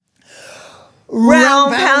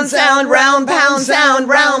Round pound sound, round pound sound,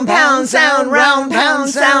 round pound sound, round pound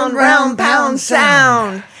sound, round pound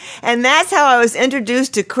sound. And that's how I was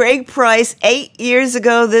introduced to Craig Price 8 years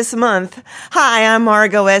ago this month. Hi, I'm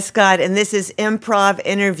Margot Escott, and this is Improv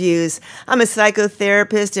Interviews. I'm a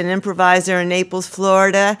psychotherapist and improviser in Naples,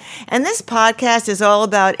 Florida, and this podcast is all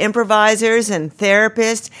about improvisers and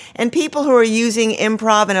therapists and people who are using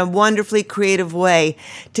improv in a wonderfully creative way.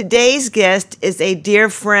 Today's guest is a dear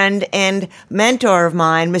friend and mentor of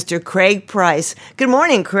mine, Mr. Craig Price. Good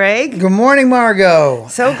morning, Craig. Good morning, Margot.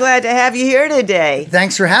 So glad to have you here today.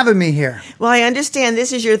 Thanks for having me here. Well, I understand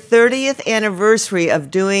this is your 30th anniversary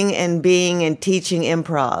of doing and being and teaching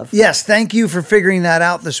improv. Yes, thank you for figuring that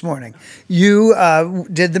out this morning. You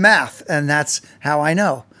did the math, and that's how I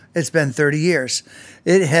know. It's been 30 years.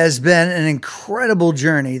 It has been an incredible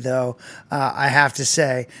journey, though, I have to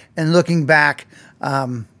say. And looking back,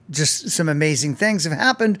 just some amazing things have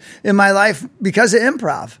happened in my life because of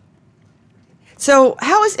improv. So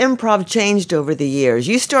how has improv changed over the years?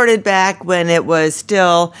 You started back when it wasn't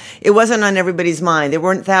on everybody's mind. There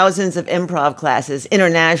weren't thousands of improv classes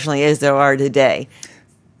internationally as there are today.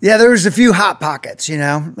 Yeah, there was a few hot pockets,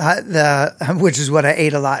 which is what I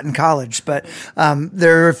ate a lot in college. But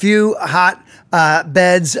there are a few hot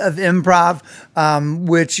beds of improv,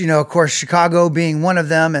 which, of course, Chicago being one of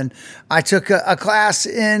them. And I took a class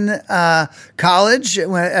in college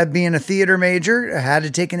being a theater major. I had to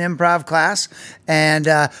take an improv class. And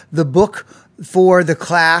the book for the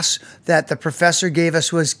class that the professor gave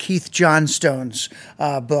us was Keith Johnstone's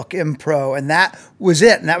book, Impro. And that was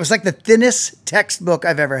it. And that was like the thinnest textbook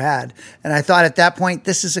I've ever had. And I thought at that point,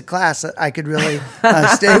 this is a class that I could really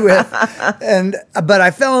stay with. But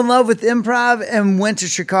I fell in love with improv and went to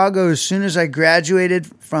Chicago as soon as I graduated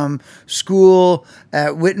from school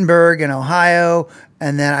at Wittenberg in Ohio.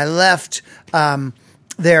 And then I left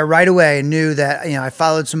there right away and knew that, I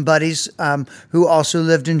followed some buddies who also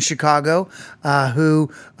lived in Chicago,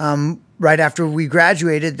 who right after we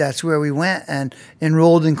graduated, that's where we went and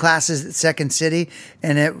enrolled in classes at Second City,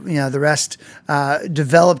 and the rest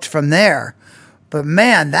developed from there. But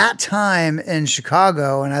man, that time in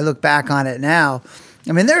Chicago, and I look back on it now,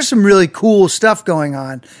 there's some really cool stuff going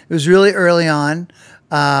on. It was really early on.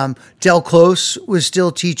 Del Close was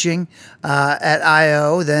still teaching at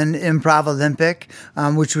IO, then Improv Olympic,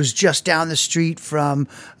 which was just down the street from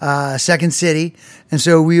Second City. And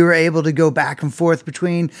so we were able to go back and forth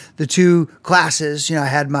between the two classes. I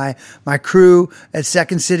had my crew at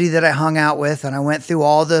Second City that I hung out with, and I went through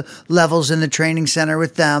all the levels in the training center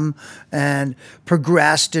with them and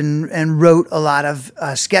progressed and wrote a lot of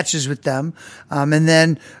sketches with them. And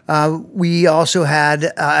then we also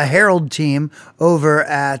had a Herald team over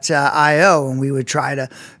at IO, and we would try to,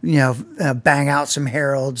 bang out some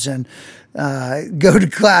Heralds and go to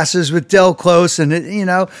classes with Del Close. And,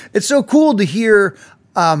 it's so cool to hear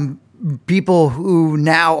people who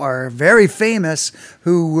now are very famous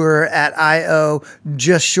who were at IO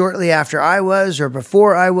just shortly after I was or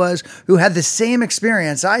before I was, who had the same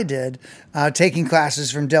experience I did taking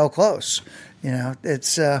classes from Del Close.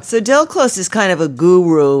 So Del Close is kind of a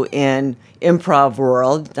guru in improv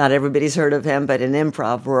world. Not everybody's heard of him, but in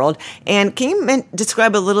improv world. And can you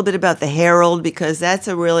describe a little bit about the Herald, because that's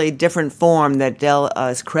a really different form that Del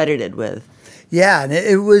is credited with. Yeah, and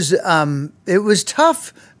it was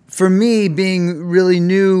tough for me, being really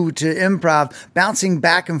new to improv, bouncing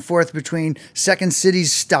back and forth between Second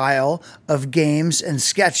City's style of games and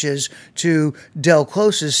sketches to Del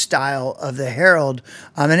Close's style of the Herald.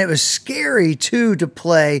 And it was scary, too, to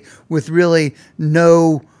play with really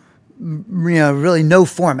no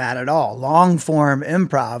format at all. Long form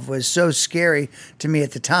improv was so scary to me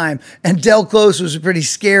at the time. And Del Close was a pretty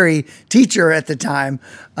scary teacher at the time.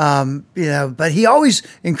 But he always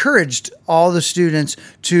encouraged all the students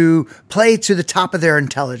to play to the top of their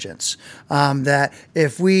intelligence. That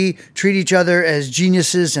if we treat each other as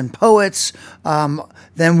geniuses and poets,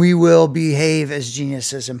 then we will behave as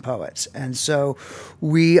geniuses and poets. And so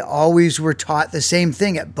we always were taught the same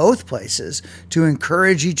thing at both places, to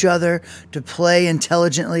encourage each other, to play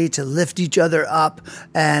intelligently, to lift each other up,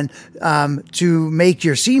 and to make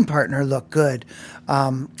your scene partner look good.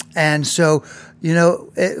 And so,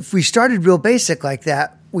 if we started real basic like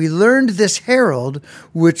that, we learned this Herald,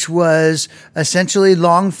 which was essentially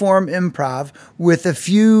long-form improv with a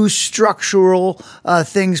few structural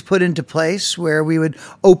things put into place, where we would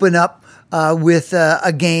open up with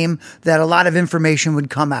a game that a lot of information would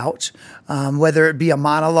come out, whether it be a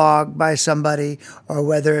monologue by somebody or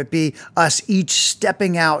whether it be us each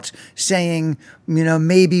stepping out saying,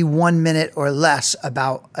 maybe 1 minute or less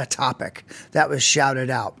about a topic that was shouted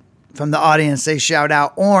out. from the audience, they shout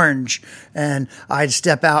out orange. And I'd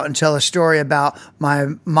step out and tell a story about my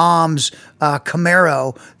mom's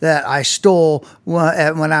Camaro that I stole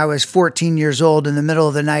when I was 14 years old in the middle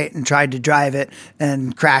of the night and tried to drive it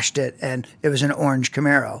and crashed it. And it was an orange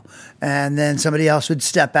Camaro. And then somebody else would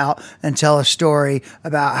step out and tell a story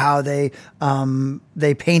about how they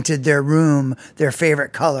painted their room their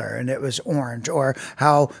favorite color and it was orange, or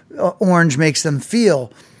how orange makes them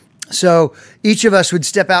feel. So each of us would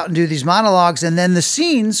step out and do these monologues, and then the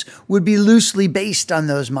scenes would be loosely based on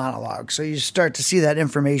those monologues. So you start to see that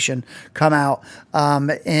information come out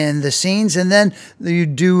in the scenes, and then you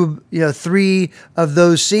do 3 of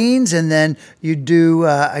those scenes, and then you do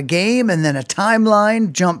a game, and then a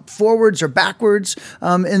timeline, jump forwards or backwards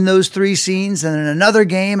in those 3 scenes, and then another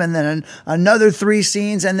game, and then another 3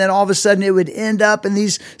 scenes, and then all of a sudden it would end up, and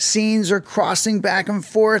these scenes are crossing back and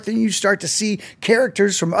forth, and you start to see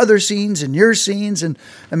characters from other scenes and your scenes. And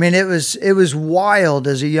I mean, it was wild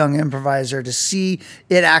as a young improviser to see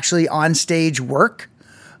it actually on stage work.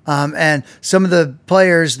 And some of the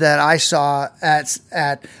players that I saw at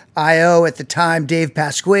IO at the time, Dave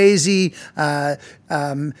Pasquazi,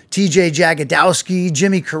 TJ Jagodowski,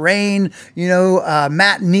 Jimmy Carrane,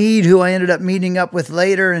 Matt Need, who I ended up meeting up with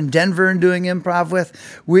later in Denver and doing improv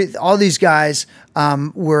with all these guys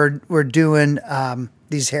were doing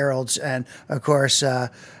these heralds, and of course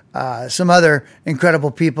some other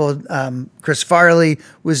incredible people. Chris Farley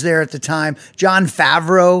was there at the time. Jon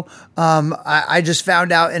Favreau. I just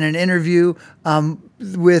found out in an interview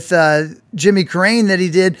with Jimmy Carrane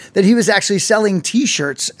that he was actually selling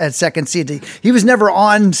T-shirts at Second City. He was never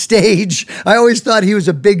on stage. I always thought he was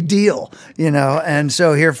a big deal, and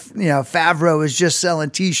so here, Favreau was just selling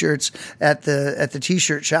T-shirts at the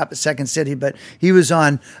T-shirt shop at Second City, but he was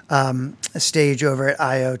on a stage over at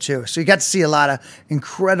IO too. So you got to see a lot of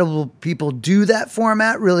incredible people do that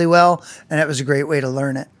format really well, and it was a great way to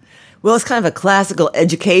learn it. Well, it's kind of a classical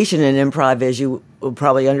education in improv, as you will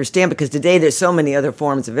probably understand, because today there's so many other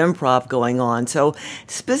forms of improv going on. So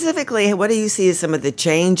specifically, what do you see as some of the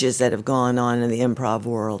changes that have gone on in the improv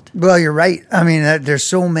world? Well, you're right. I mean, there's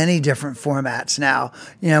so many different formats now.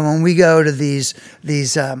 When we go to these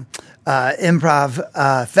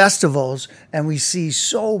improv festivals, and we see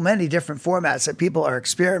so many different formats that people are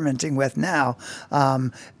experimenting with now,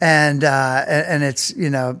 and it's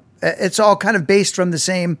it's all kind of based from the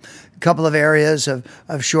same couple of areas of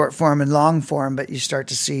short form and long form, but you start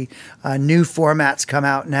to see new formats come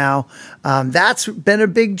out now. That's been a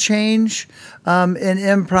big change in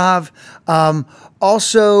improv.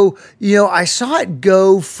 Also, I saw it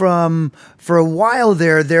go from, for a while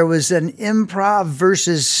there was an improv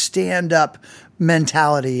versus stand-up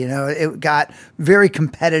mentality. It got very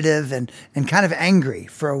competitive and kind of angry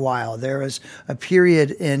for a while. There was a period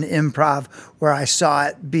in improv where I saw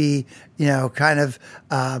it be, kind of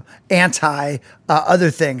anti other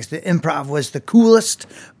things. The improv was the coolest,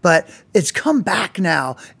 but it's come back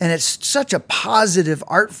now, and it's such a positive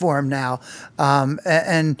art form now.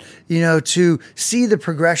 And to see the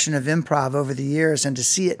progression of improv over the years, and to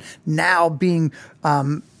see it now being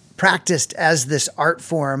practiced as this art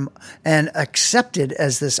form and accepted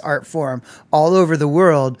as this art form all over the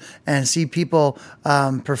world, and see people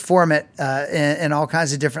perform it in all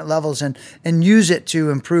kinds of different levels and use it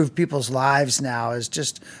to improve people's lives now is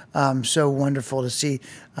just so wonderful to see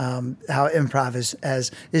how improv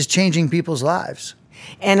is changing people's lives.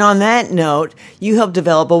 And on that note, you helped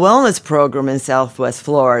develop a wellness program in Southwest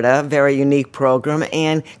Florida, a very unique program.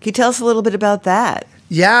 And can you tell us a little bit about that?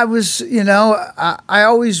 Yeah, it was, I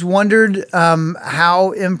always wondered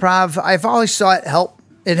how improv, I've always saw it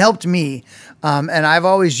helped me. And I've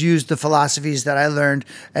always used the philosophies that I learned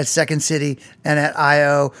at Second City and at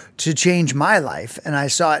IO to change my life. And I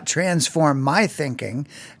saw it transform my thinking.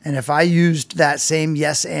 And if I used that same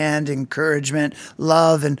yes and encouragement,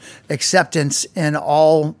 love, and acceptance in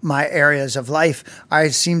all my areas of life, I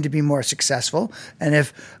seemed to be more successful. And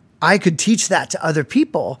if I could teach that to other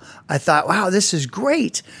people, I thought, wow, this is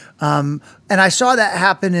great. And I saw that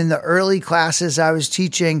happen in the early classes I was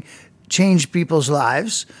teaching, change people's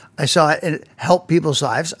lives. I saw it help people's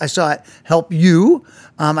lives. I saw it help you.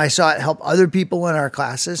 I saw it help other people in our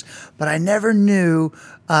classes. But I never knew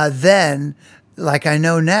then, like I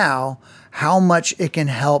know now, how much it can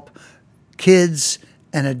help kids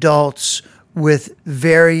and adults with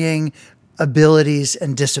varying abilities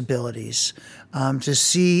and disabilities. To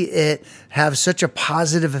see it have such a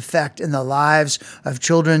positive effect in the lives of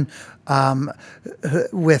children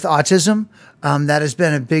with autism. That has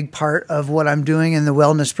been a big part of what I'm doing in the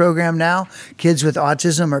wellness program now. Kids with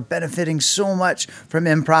autism are benefiting so much from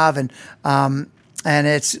improv, And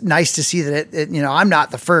it's nice to see that I'm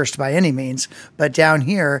not the first by any means, but down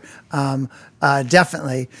here,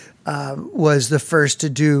 definitely was the first to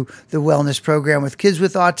do the wellness program with kids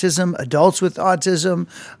with autism, adults with autism,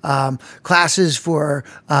 classes for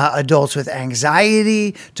adults with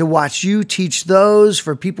anxiety, to watch you teach those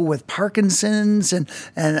for people with Parkinson's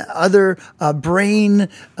and other brain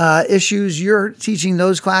issues. You're teaching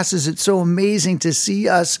those classes. It's so amazing to see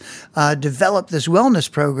us develop this wellness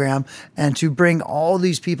program and to bring all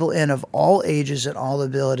these people in of all ages and all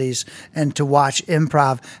abilities, and to watch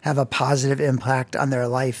improv have a positive impact on their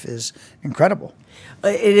life is incredible.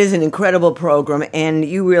 It is an incredible program, and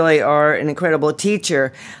you really are an incredible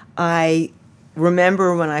teacher. I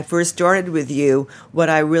remember when I first started with you, what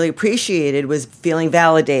I really appreciated was feeling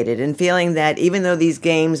validated and feeling that even though these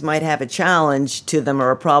games might have a challenge to them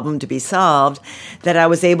or a problem to be solved, that I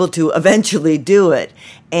was able to eventually do it.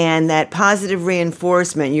 And that positive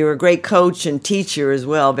reinforcement, you're a great coach and teacher as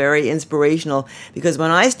well, very inspirational, because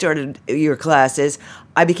when I started your classes,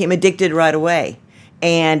 I became addicted right away.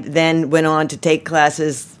 And then went on to take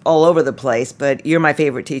classes all over the place, but you're my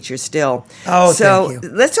favorite teacher still. Oh, so thank you.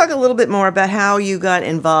 Let's talk a little bit more about how you got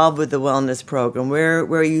involved with the wellness program,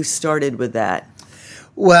 where you started with that.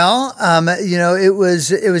 Well, it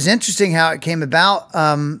was interesting how it came about.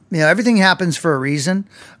 Everything happens for a reason.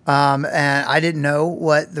 And I didn't know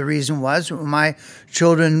what the reason was. When my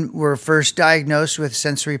children were first diagnosed with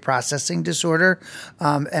sensory processing disorder,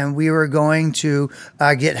 and we were going to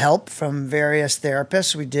get help from various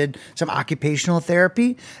therapists. We did some occupational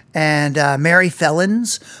therapy, and Mary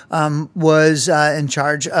Fellins was in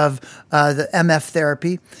charge of the MF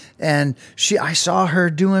therapy, and I saw her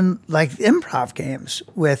doing like improv games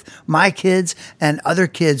with my kids and other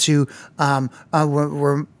kids who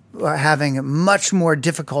were having much more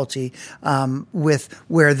difficulty with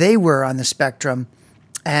where they were on the spectrum.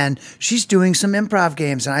 And she's doing some improv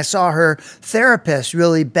games. And I saw her therapist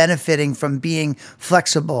really benefiting from being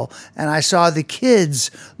flexible. And I saw the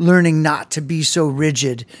kids learning not to be so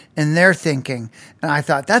rigid in their thinking. And I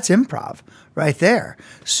thought, that's improv right there.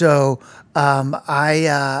 So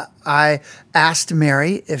I asked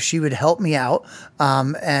Mary if she would help me out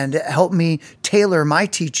and help me tailor my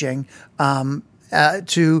teaching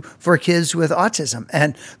for kids with autism.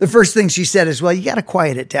 And the first thing she said is, well, you got to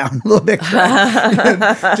quiet it down a little bit.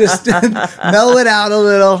 Just mellow it out a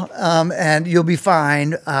little, and you'll be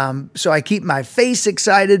fine. So I keep my face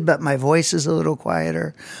excited, but my voice is a little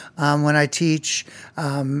quieter when I teach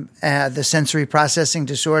the sensory processing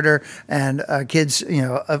disorder, and kids,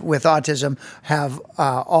 with autism have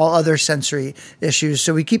all other sensory issues.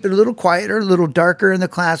 So we keep it a little quieter, a little darker in the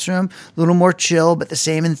classroom, a little more chill, but the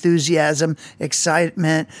same enthusiasm, excitement,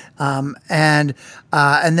 and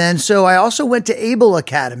then so I also went to Able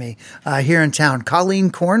Academy here in town.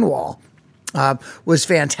 Colleen Cornwall was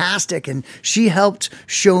fantastic, and she helped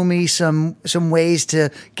show me some ways to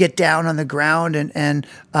get down on the ground and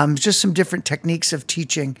just some different techniques of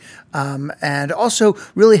teaching, and also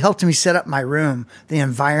really helped me set up my room. The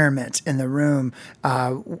environment in the room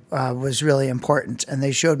was really important, and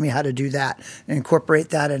they showed me how to do that and incorporate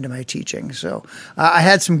that into my teaching. So I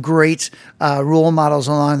had some great role models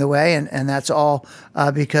along the way, and that's all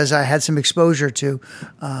because I had some exposure to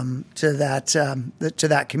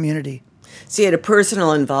that community. So you had a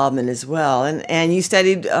personal involvement as well. And you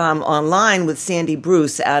studied online with Sandy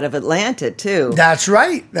Bruce out of Atlanta, too. That's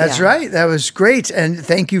right. That's right. That was great. And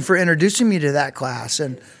thank you for introducing me to that class.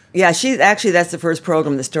 And yeah, that's the first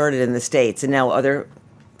program that started in the States, and now other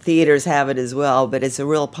theaters have it as well, but it's a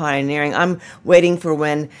real pioneering. I'm waiting for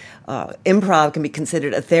when improv can be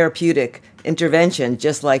considered a therapeutic intervention,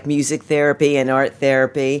 just like music therapy and art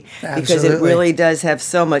therapy, because it really does have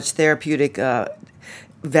so much therapeutic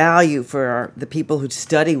value for the people who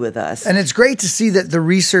study with us. And it's great to see that the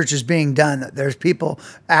research is being done, that there's people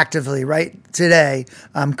actively right today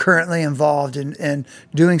currently involved in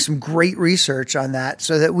doing some great research on that,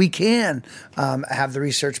 so that we can have the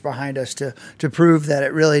research behind us to prove that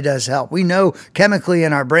it really does help. We know chemically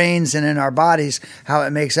in our brains and in our bodies how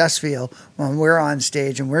it makes us feel when we're on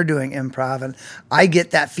stage and we're doing improv. And I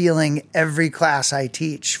get that feeling every class I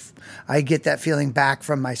teach. I get that feeling back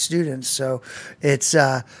from my students. So it's,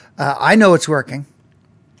 I know it's working.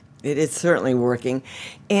 It is certainly working.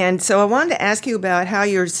 And so I wanted to ask you about how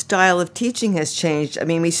your style of teaching has changed. I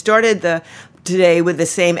mean, we started today with the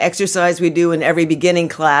same exercise we do in every beginning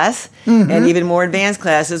class, and even more advanced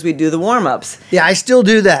classes, we do the warm-ups. Yeah, I still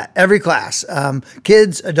do that every class.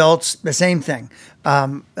 Kids, adults, the same thing.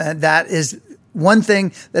 And that is one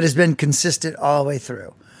thing that has been consistent all the way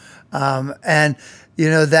through. And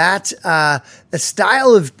the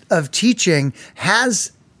style of teaching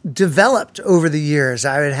has developed over the years.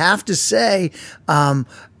 I would have to say, I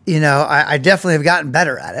definitely have gotten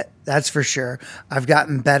better at it. That's for sure. I've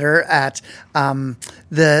gotten better at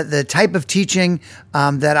the type of teaching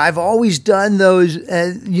that I've always done. Those,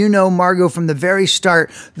 Margot, from the very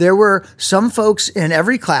start, there were some folks in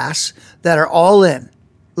every class that are all in,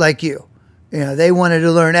 like you. They wanted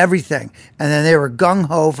to learn everything, and then they were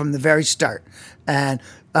gung-ho from the very start. And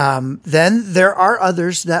then there are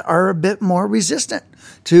others that are a bit more resistant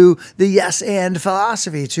to the yes and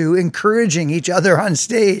philosophy, to encouraging each other on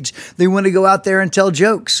stage. They want to go out there and tell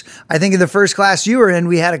jokes. I think in the first class you were in,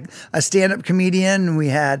 we had a stand-up comedian, and we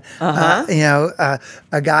had a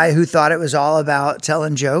guy who thought it was all about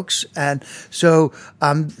telling jokes. And so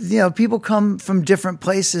people come from different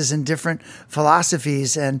places and different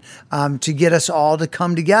philosophies, and to get us all to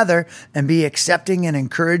come together and be accepting and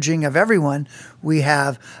encouraging of everyone, we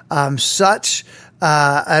have such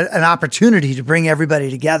an opportunity to bring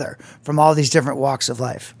everybody together from all these different walks of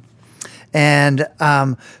life. And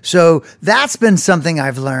so that's been something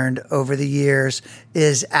I've learned over the years,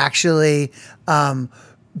 is actually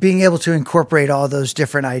being able to incorporate all those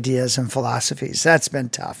different ideas and philosophies. That's been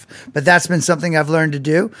tough, but that's been something I've learned to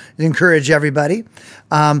do, encourage everybody.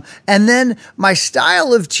 And then my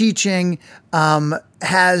style of teaching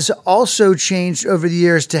has also changed over the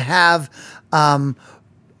years to have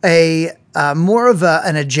more of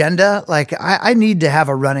an agenda. Like I need to have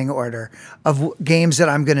a running order of games that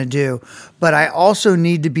I'm going to do, but I also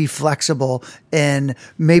need to be flexible in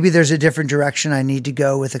maybe there's a different direction I need to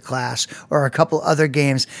go with a class or a couple other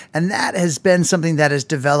games. And that has been something that has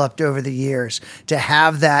developed over the years, to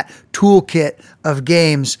have that toolkit of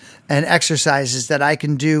games and exercises that I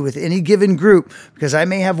can do with any given group, because I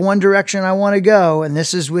may have one direction I want to go, and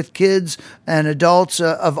this is with kids and adults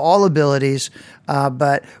of all abilities.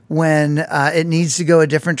 But when it needs to go a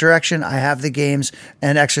different direction, I have the games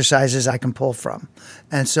and exercises I can pull from.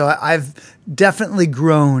 And so I've definitely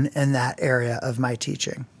grown in that area of my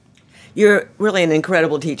teaching. You're really an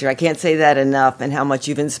incredible teacher. I can't say that enough, and how much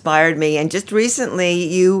you've inspired me. And just recently,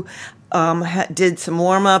 you did some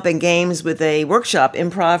warm-up and games with a workshop,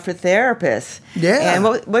 Improv for Therapists. Yeah. And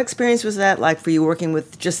what experience was that like for you, working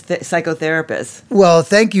with just psychotherapists? Well,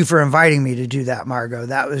 thank you for inviting me to do that, Margot.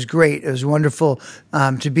 That was great. It was wonderful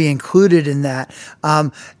to be included in that.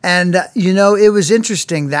 It was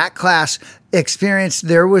interesting. That class experience,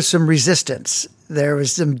 there was some resistance. There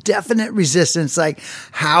was some definite resistance, like,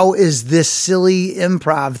 how is this silly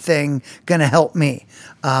improv thing going to help me?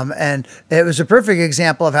 And it was a perfect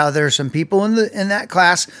example of how there are some people in that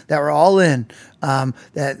class that were all in.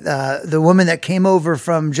 The woman that came over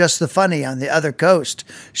from Just the Funny on the other coast,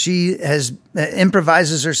 she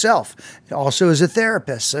improvises herself, also as a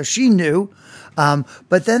therapist, so she knew.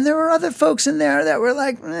 But then there were other folks in there that were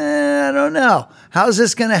like, I don't know. How's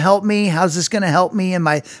this going to help me? How's this going to help me in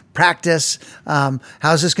my practice?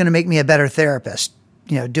 How's this going to make me a better therapist?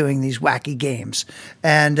 Doing these wacky games.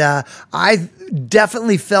 And I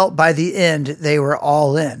definitely felt by the end they were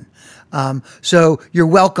all in. So you're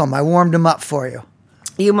welcome. I warmed them up for you.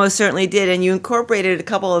 You most certainly did. And you incorporated a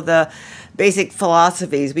couple of the basic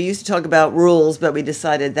philosophies. We used to talk about rules, but we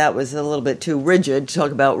decided that was a little bit too rigid to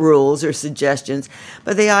talk about rules or suggestions.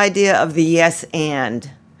 But the idea of the yes and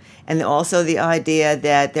also the idea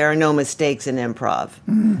that there are no mistakes in improv.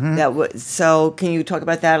 Mm-hmm. So can you talk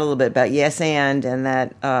about that a little bit, about yes and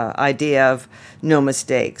that idea of no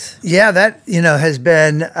mistakes? Yeah, that has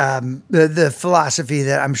been the philosophy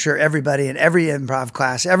that I'm sure everybody in every improv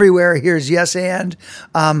class everywhere hears yes and.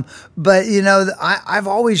 But I've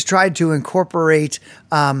always tried to incorporate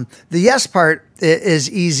the yes part. Is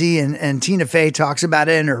easy, and Tina Fey talks about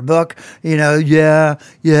it in her book. Yeah,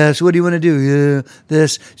 yes. What do you want to do? Yeah,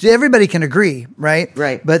 this. So everybody can agree, right?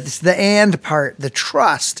 Right. But it's the and part, the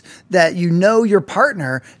trust that your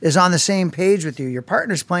partner is on the same page with you. Your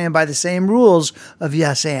partner's playing by the same rules of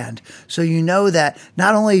yes and. So that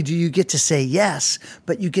not only do you get to say yes,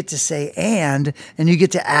 but you get to say and you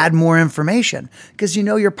get to add more information, because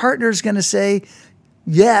your partner's going to say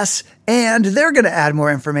yes, and they're going to add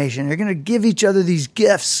more information. You're going to give each other these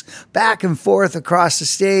gifts back and forth across the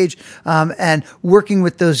stage, and working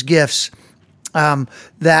with those gifts. Is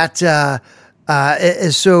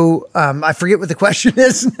so. I forget what the question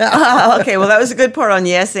is now. Okay, well, that was a good part on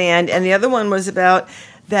yes and the other one was about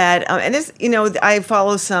that, and this, I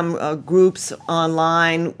follow some groups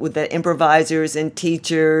online with the improvisers and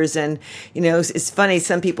teachers, and it's funny.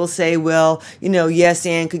 Some people say, well, yes,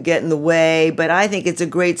 and could get in the way, but I think it's a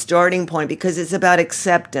great starting point because it's about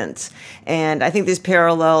acceptance, and I think there's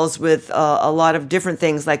parallels with a lot of different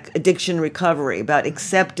things like addiction recovery. About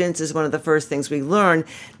acceptance is one of the first things we learn,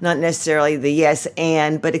 not necessarily the yes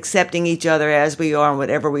and, but accepting each other as we are, and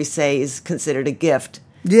whatever we say is considered a gift.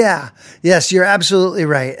 Yeah. Yes, you're absolutely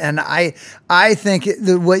right. And I think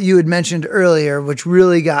what you had mentioned earlier, which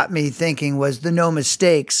really got me thinking, was the no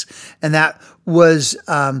mistakes. And that was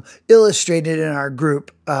illustrated in our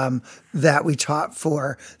group that we taught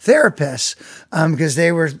for therapists because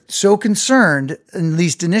they were so concerned, at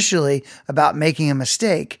least initially, about making a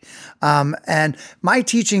mistake. And my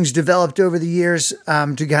teachings developed over the years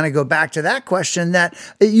to kind of go back to that question, that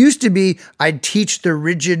it used to be I'd teach the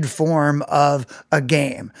rigid form of a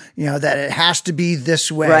game, that it has to be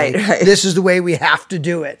this way. Right. This is the way we have to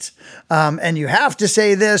do it. And you have to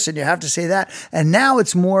say this and you have to say that. And now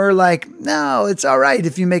it's more like, no, it's all right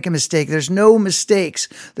if you make a mistake. There's no mistakes.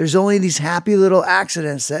 There's only these happy little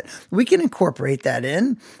accidents that we can incorporate that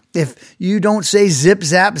in. If you don't say zip,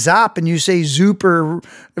 zap, zop, and you say zoop or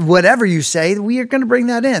whatever you say, we are going to bring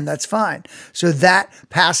that in. That's fine. So that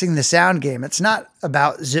passing the sound game, it's not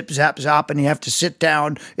about zip, zap, zop, and you have to sit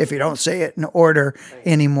down if you don't say it in order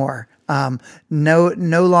anymore. No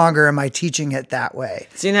longer am I teaching it that way.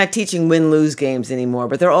 So you're not teaching win-lose games anymore,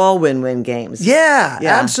 but they're all win-win games. Yeah,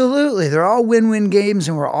 absolutely. They're all win-win games,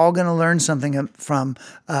 and we're all going to learn something from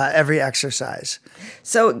every exercise.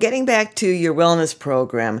 So getting back to your wellness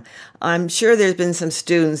program, I'm sure there's been some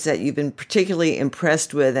students that you've been particularly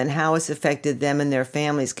impressed with and how it's affected them and their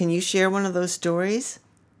families. Can you share one of those stories?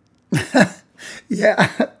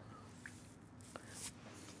 Yeah.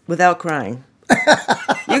 Without crying.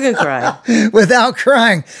 You can cry. Without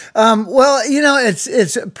crying. Well,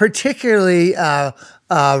 it's particularly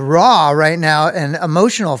raw right now and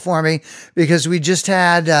emotional for me because we just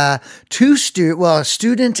had a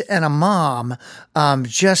student and a mom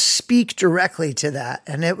just speak directly to that.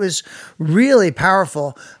 And it was really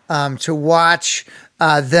powerful to watch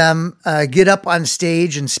them get up on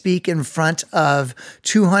stage and speak in front of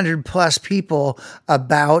 200 plus people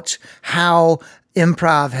about how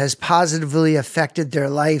improv has positively affected their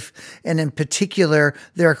life, and in particular,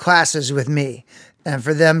 their classes with me. And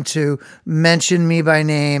for them to mention me by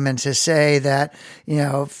name and to say that,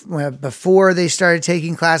 before they started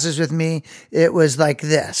taking classes with me, it was like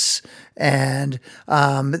this. And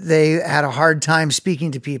they had a hard time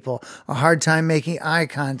speaking to people, a hard time making eye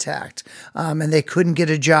contact, and they couldn't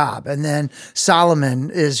get a job. And then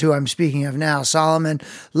Solomon is who I'm speaking of now, Solomon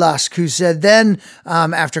Lusk, who said then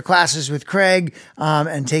after classes with Craig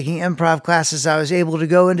and taking improv classes, I was able to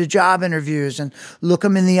go into job interviews and look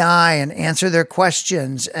them in the eye and answer their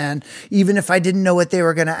questions. And even if I didn't know what they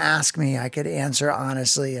were going to ask me, I could answer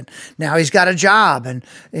honestly. And now he's got a job. And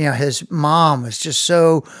his mom was just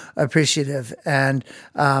so appreciative. And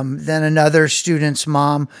then another student's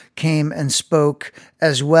mom came and spoke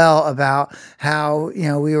as well about how,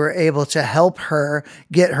 we were able to help her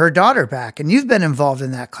get her daughter back. And you've been involved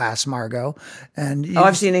in that class, Margot. And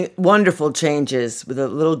I've seen wonderful changes with a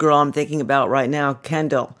little girl I'm thinking about right now,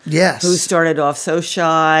 Kendall. Yes. Who started off so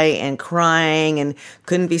shy and crying and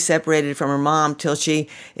couldn't be separated from her mom till she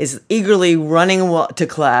is eagerly running to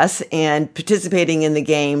class and participating in the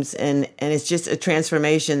games. And it's just a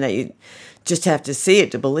transformation that you just have to see it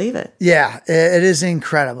to believe it. Yeah, it is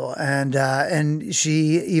incredible. And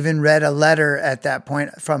she even read a letter at that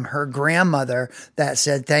point from her grandmother that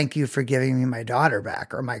said, "Thank you for giving me my daughter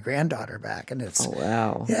back," or my granddaughter back. And it's, oh,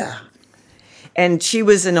 wow. Yeah. And she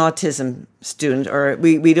was an autism student, or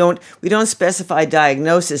we don't specify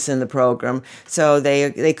diagnosis in the program. So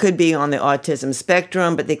they could be on the autism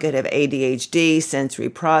spectrum, but they could have ADHD, sensory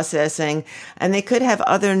processing, and they could have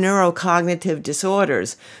other neurocognitive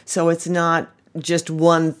disorders. So it's not just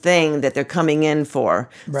one thing that they're coming in for.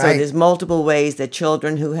 Right. So there's multiple ways that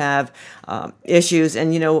children who have issues,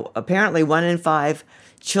 and apparently 1 in 5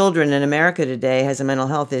 children in America today has a mental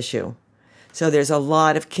health issue. So there's a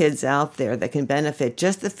lot of kids out there that can benefit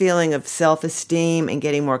just the feeling of self-esteem and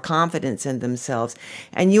getting more confidence in themselves.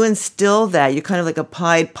 And you instill that. You're kind of like a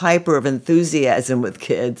Pied Piper of enthusiasm with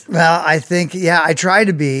kids. Well, I think, I try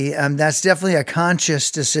to be. That's definitely a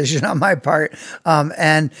conscious decision on my part.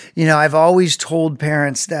 And I've always told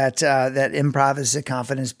parents that improv is a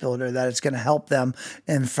confidence builder, that it's going to help them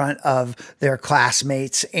in front of their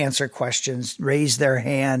classmates answer questions, raise their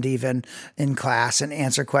hand even in class and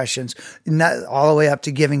answer questions. that all the way up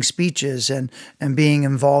to giving speeches and being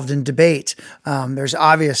involved in debate. There's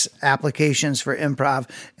obvious applications for improv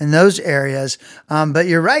in those areas. But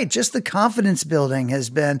you're right. Just the confidence building has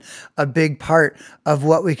been a big part of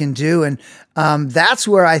what we can do. And that's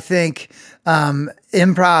where I think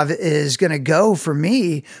improv is going to go for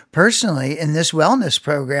me personally in this wellness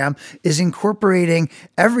program, is incorporating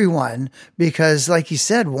everyone, because like you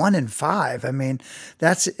said, 1 in 5, I mean,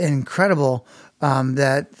 that's incredible.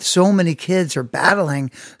 That so many kids are battling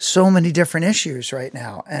so many different issues right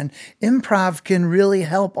now. And improv can really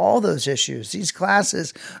help all those issues. These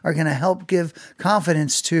classes are going to help give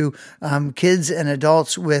confidence to kids and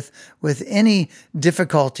adults with any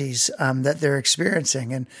difficulties that they're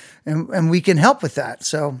experiencing. And we can help with that.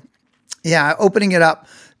 So yeah, opening it up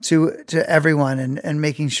to everyone and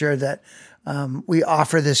making sure that we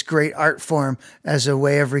offer this great art form as a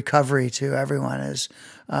way of recovery to everyone is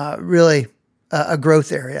really a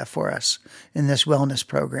growth area for us in this wellness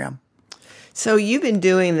program. So you've been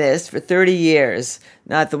doing this for 30 years,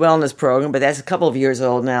 not the wellness program, but that's a couple of years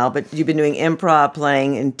old now, but you've been doing improv,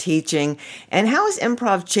 playing and teaching. And how has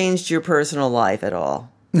improv changed your personal life at all?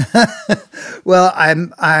 Well,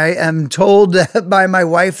 I am told by my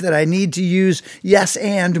wife that I need to use yes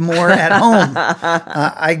and more at home.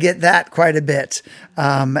 I get that quite a bit.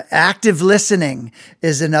 Active listening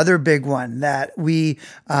is another big one that we,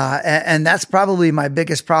 and that's probably my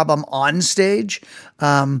biggest problem on stage,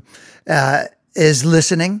 is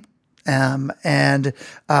listening, and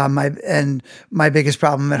my biggest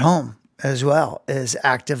problem at home as well is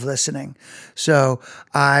active listening. So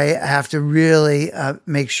I have to really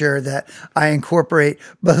make sure that I incorporate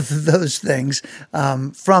both of those things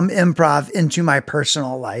from improv into my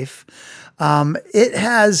personal life. It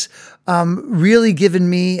has really given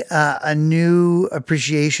me a new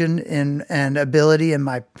appreciation and ability in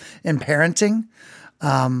parenting,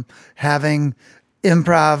 having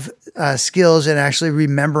improv skills and actually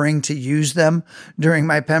remembering to use them during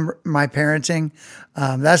my parenting.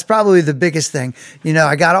 That's probably the biggest thing. You know,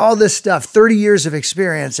 I got all this stuff, 30 years of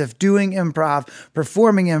experience of doing improv,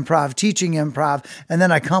 performing improv, teaching improv, and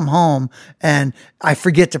then I come home and I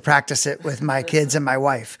forget to practice it with my kids and my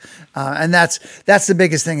wife. And that's the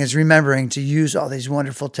biggest thing, is remembering to use all these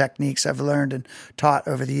wonderful techniques I've learned and taught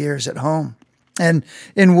over the years at home. And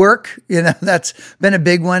in work, you know, that's been a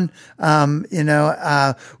big one. I've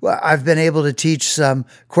been able to teach some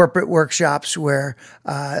corporate workshops where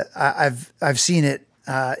I've seen it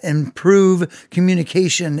improve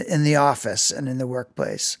communication in the office and in the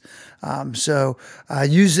workplace. So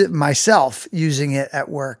using it at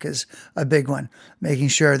work is a big one. Making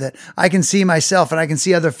sure that I can see myself and I can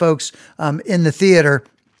see other folks in the theater.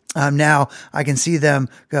 Now I can see them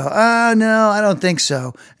go, oh, no, I don't think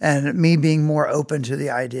so. And me being more open to the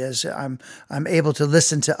ideas, I'm able to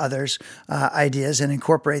listen to others' ideas and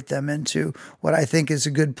incorporate them into what I think is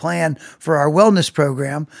a good plan for our wellness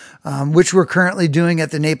program, which we're currently doing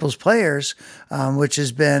at the Naples Players, which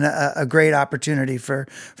has been a great opportunity for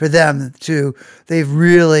them to. They've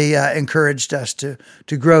really encouraged us to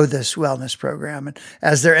grow this wellness program. And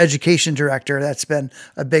as their education director, that's been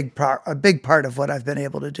a big part of what I've been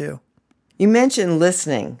able to do. You mentioned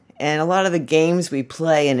listening, and a lot of the games we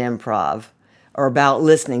play in improv are about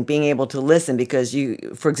listening, being able to listen, because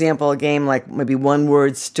for example, a game like maybe One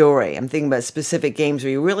Word Story. I'm thinking about specific games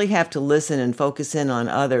where you really have to listen and focus in on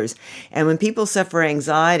others. And when people suffer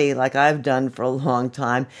anxiety, like I've done for a long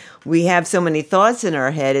time, we have so many thoughts in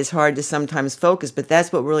our head, it's hard to sometimes focus. But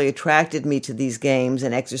that's what really attracted me to these games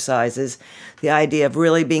and exercises, the idea of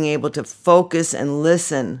really being able to focus and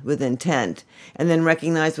listen with intent, and then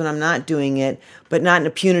recognize when I'm not doing it, but not in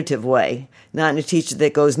a punitive way, not in a teacher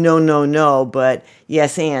that goes, no, no, no, but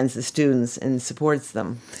yes, ands the students and supports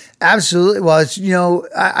them. Absolutely. Well,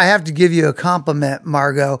 I have to give you a compliment,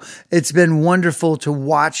 Margot. It's been wonderful to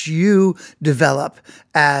watch you develop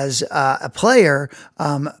as a player,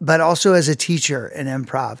 but also as a teacher in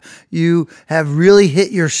improv. You have really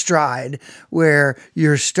hit your stride where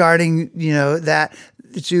you're starting, that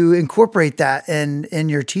to incorporate that in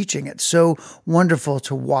your teaching. It's so wonderful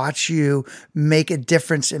to watch you make a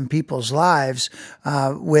difference in people's lives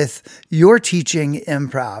with your teaching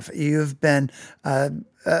improv. You've been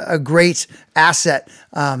a great asset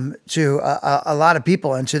to a lot of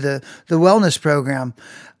people and to the wellness program.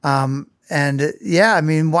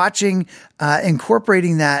 Watching,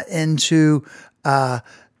 incorporating that into the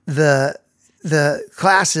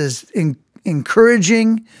classes,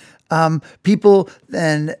 encouraging people,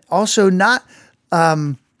 and also not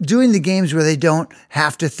doing the games where they don't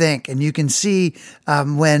have to think. And you can see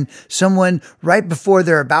when someone, right before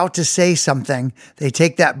they're about to say something, they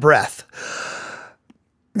take that breath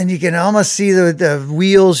and you can almost see the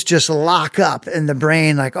wheels just lock up in the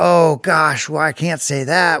brain, like, oh gosh, well, I can't say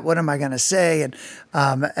that. What am I going to say?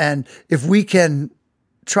 And if we can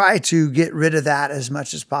try to get rid of that as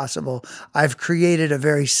much as possible, I've created a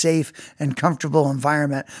very safe and comfortable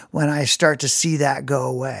environment when I start to see that go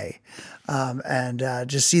away. And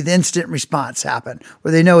just see the instant response happen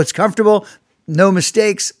where they know it's comfortable, no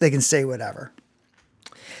mistakes, they can say whatever.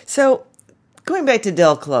 So going back to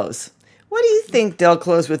Del Close, what do you think Del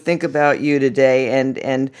Close would think about you today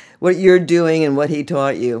and what you're doing and what he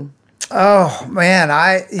taught you? Oh man,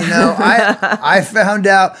 I found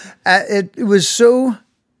out it was so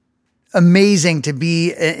amazing to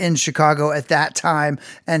be in Chicago at that time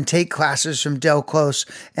and take classes from Del Close.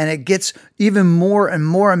 And it gets even more and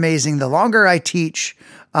more amazing the longer I teach,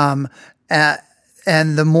 and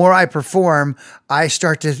the more I perform, I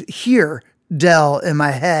start to hear Del in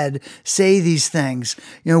my head say these things,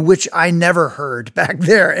 which I never heard back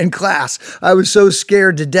there in class. I was so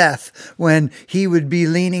scared to death when he would be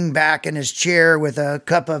leaning back in his chair with a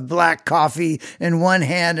cup of black coffee in one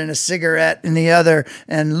hand and a cigarette in the other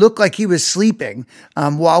and look like he was sleeping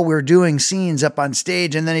while we're doing scenes up on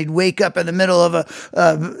stage. And then he'd wake up in the middle of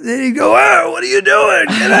he'd go, "Oh, what are you doing?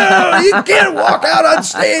 You can't walk out on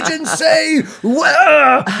stage and say, what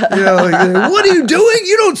are you doing?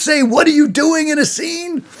 You don't say, what are you doing in a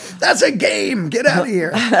scene? That's a game. Get out of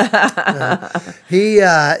here." He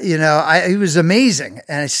was amazing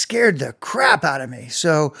and it scared the crap out of me.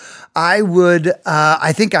 So I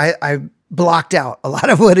think I blocked out a lot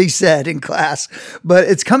of what he said in class, but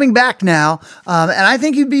it's coming back now. And I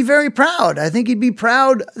think he'd be very proud. I think he'd be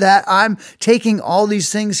proud that I'm taking all these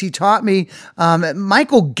things he taught me.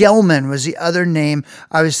 Michael Gelman was the other name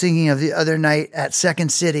I was thinking of the other night at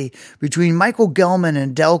Second City. Between Michael Gelman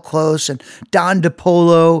and Del Close and Don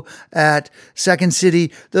DePolo at Second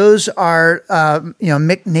City, those are,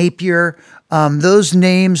 Mick Napier. Those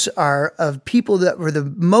names are of people that were the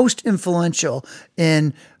most influential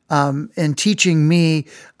in teaching me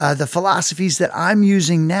the philosophies that I'm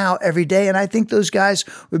using now every day. And I think those guys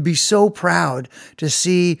would be so proud to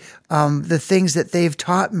see the things that they've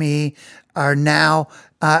taught me are now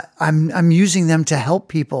I'm using them to help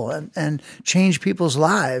people and change people's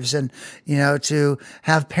lives. And, to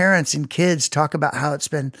have parents and kids talk about how it's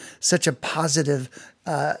been such a positive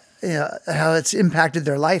how it's impacted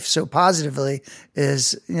their life so positively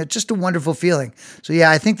is, just a wonderful feeling. So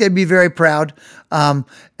yeah, I think they'd be very proud. I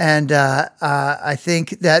think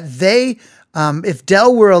that if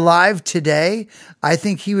Del were alive today, I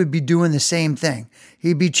think he would be doing the same thing.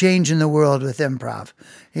 He'd be changing the world with improv.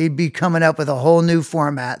 He'd be coming up with a whole new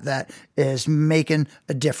format that is making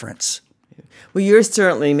a difference. Well, you're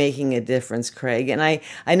certainly making a difference, Craig. And I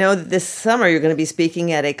know that this summer you're going to be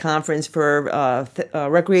speaking at a conference for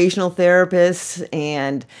recreational therapists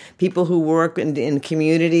and people who work in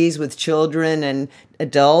communities with children and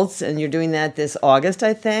adults. And you're doing that this August,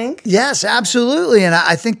 I think? Yes, absolutely. And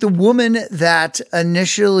I think the woman that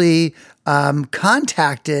initially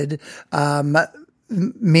contacted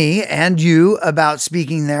me and you about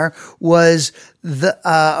speaking there was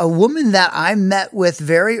a woman that I met with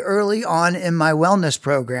very early on in my wellness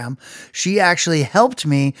program. She actually helped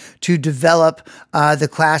me to develop the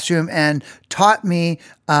classroom and taught me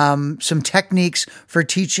some techniques for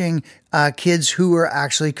teaching kids who were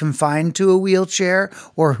actually confined to a wheelchair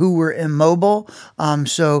or who were immobile.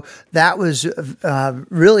 So that was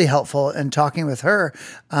really helpful in talking with her.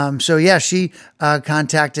 She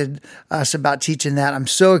contacted us about teaching that. I'm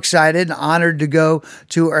so excited and honored to go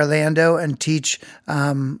to Orlando and teach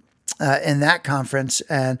in that conference,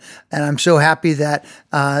 and I'm so happy that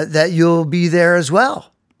you'll be there as well.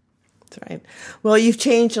 That's right. Well, you've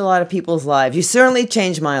changed a lot of people's lives. You certainly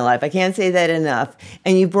changed my life. I can't say that enough.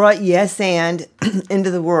 And you brought Yes and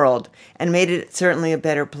into the world and made it certainly a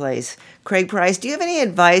better place. Craig Price, do you have any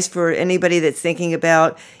advice for anybody that's thinking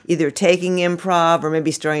about either taking improv or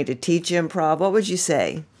maybe starting to teach improv? What would you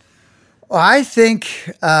say? Well, I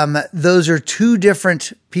think those are two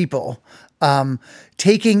different people.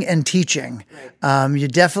 Taking and teaching. You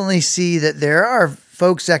definitely see that there are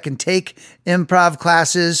folks that can take improv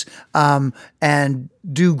classes and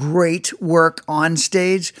do great work on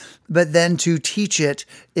stage, but then to teach it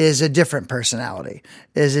is a different personality,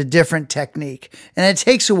 is a different technique. And it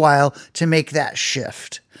takes a while to make that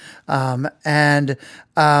shift. My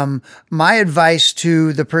advice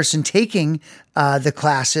to the person taking the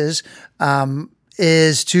classes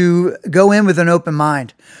is to go in with an open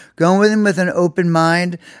mind. Go in with an open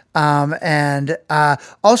mind. And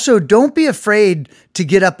also don't be afraid to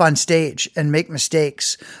get up on stage and make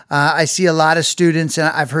mistakes. I see a lot of students, and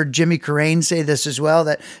I've heard Jimmy Carrane say this as well,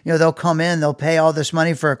 that, they'll come in, they'll pay all this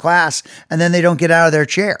money for a class, and then they don't get out of their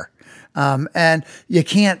chair. And you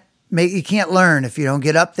can't learn if you don't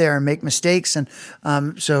get up there and make mistakes. And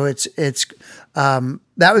so it's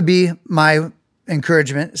that would be my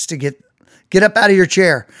encouragement, is to get up out of your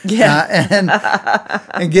chair,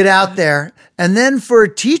 and get out there. And then for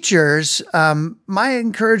teachers, my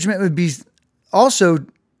encouragement would be also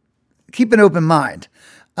keep an open mind.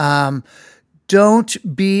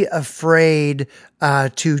 Don't be afraid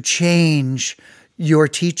to change your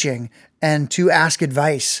teaching and to ask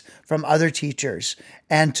advice from other teachers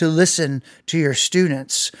and to listen to your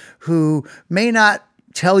students who may not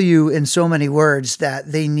tell you in so many words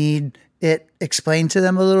that they need it explained to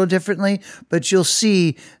them a little differently, but you'll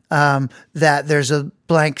see that there's a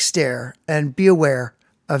blank stare, and be aware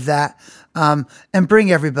of that, and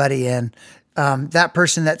bring everybody in. That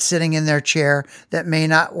person that's sitting in their chair that may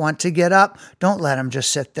not want to get up, don't let them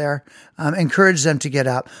just sit there. Encourage them to get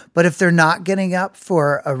up. But if they're not getting up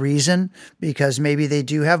for a reason, because maybe they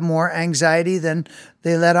do have more anxiety than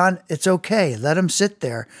they let on, it's okay. Let them sit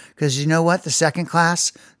there, because you know what? The second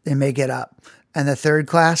class, they may get up. And the third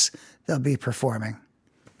class, they'll be performing.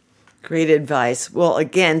 Great advice. Well,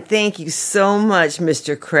 again, thank you so much,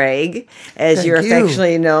 Mr. Craig, as you're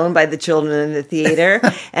affectionately known by the children in the theater.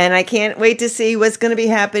 And I can't wait to see what's going to be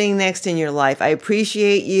happening next in your life. I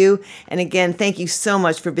appreciate you. And again, thank you so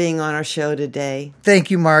much for being on our show today. Thank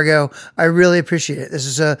you, Margot. I really appreciate it. This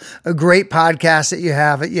is a great podcast that you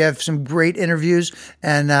have. You have some great interviews,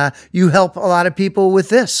 and you help a lot of people with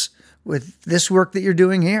this work that you're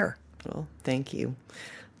doing here. Well, thank you.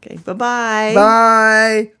 Okay, bye-bye.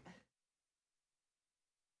 Bye.